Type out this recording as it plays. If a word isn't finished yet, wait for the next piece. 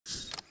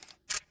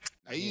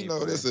Hey, you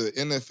know, there's an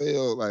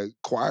NFL like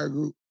choir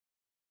group.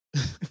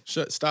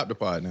 Stop the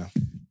pod now.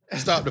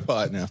 Stop the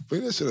pod now.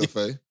 Put that shit up,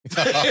 Faye.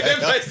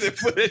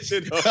 Put that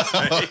shit up,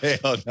 Faye.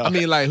 Hell no. I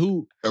mean, like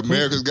who?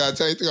 America's Got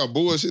Talent. Think I'm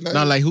bullshit now.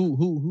 No, like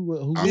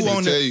who I'm did gonna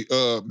it? tell you,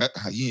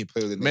 you ain't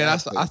playing it. Man, I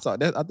thought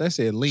that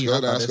said lean.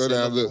 Scroll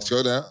down, look,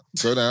 scroll down.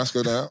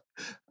 All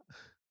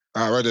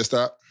right, right there,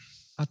 stop.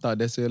 I thought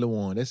that said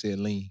LeJuan. That said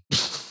lean.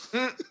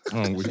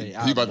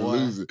 You about to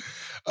lose it.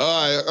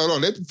 All right, hold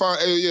on. They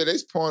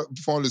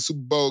performed the Super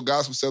Bowl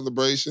gospel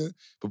celebration,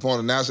 performed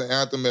the national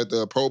anthem at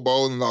the Pro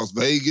Bowl in Las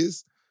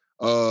Vegas.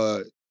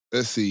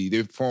 Let's see,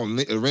 they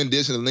performed a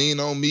rendition of Lean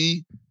on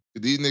Me.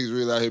 These niggas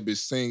really out here be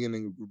singing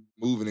and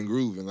moving and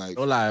grooving. Like,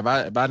 Don't lie,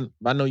 if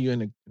I know you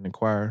in the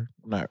choir,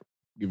 I'm not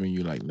giving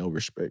you like no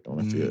respect on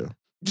the field.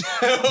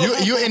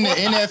 You in the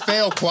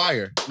NFL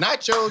choir,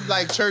 not your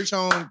like church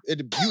home. You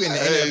in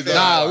the NFL.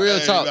 Nah, real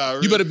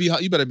talk. You better be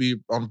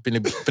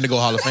finna go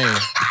Hall of Fame.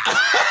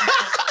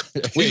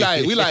 we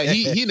like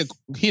he in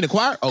the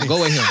choir. Oh,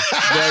 go at him.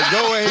 Yeah,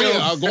 go at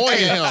him. Go at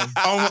him.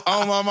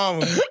 On my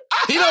mama.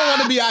 He don't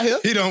want to be out here.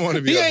 He don't want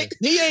to be.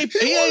 He ain't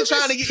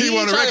trying to get. He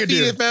want a record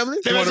deal. His family.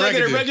 He want a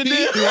record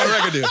deal. He want a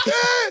record deal.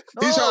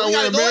 He's trying to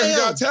win American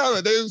Got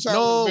Talent.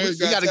 We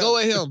got to go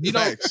at him. He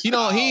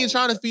ain't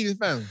trying to feed his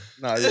family.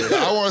 Nah,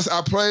 yeah.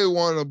 I played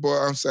one of the boys.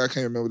 I'm sorry, I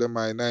can't remember that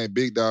my name.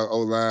 Big dog,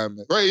 old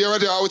lineman. Right, you're right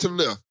there, all the way to the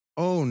left.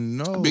 Oh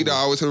no, big dog,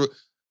 all the way to the.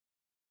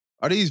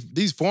 Are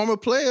these former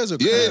players? Or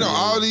yeah, no,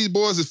 all these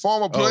boys is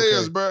former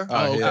players, bro.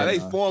 They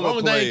former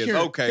players.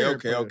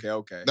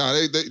 Okay. Nah,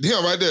 they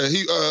him right there.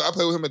 I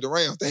played with him at the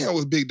Rams. Damn,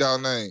 was Big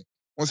Dog name.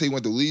 Once he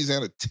went to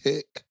Louisiana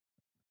Tech.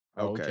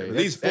 Okay.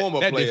 These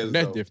former players.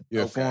 That's different.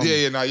 Yeah, former.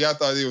 Yeah. Nah, y'all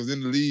thought he was in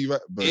the league, right?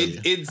 But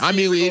I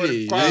mean, it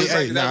is.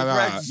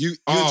 Nah. You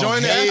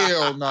join that?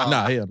 Hell no.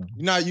 Nah, hell no.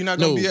 You're not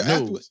gonna be an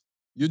afterwards.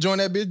 You join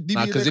that bitch?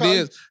 Nah, because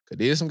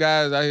there's some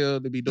guys out here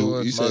that be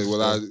doing. You say,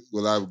 will I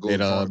go?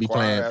 That be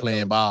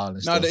playing ball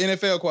and stuff. Nah, the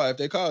NFL choir if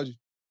they called you.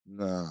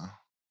 Nah.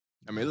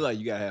 I mean, it look like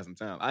you gotta have some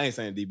time. I ain't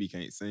saying DB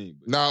can't sing.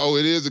 But... No,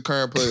 it is a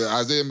current player,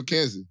 Isaiah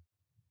McKenzie.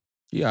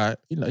 Yeah,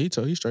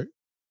 he's straight.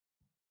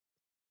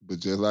 But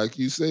just like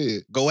you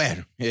said, go at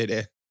him. Yeah,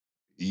 that.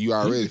 You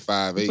already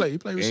 5'8". He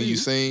play and you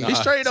sing. He's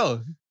straight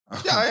though.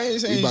 Yeah, I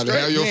ain't saying we about to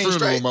have your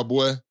funeral, my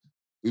boy.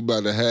 We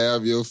about to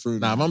have your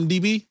funeral. Nah, if I'm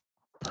DB.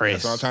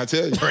 Press. That's what I'm trying to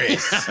tell you.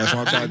 Press. That's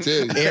what I'm trying to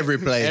tell you. Every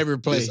play.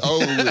 It's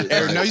over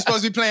with. No, you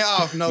supposed to be playing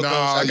off. No, coach.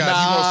 I got you.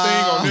 You gonna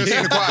sing on this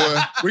in the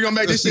choir. We gonna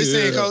make this shit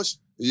sing, coach.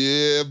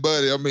 Yeah,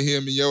 buddy. I'm gonna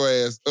hear me your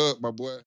ass up, my boy.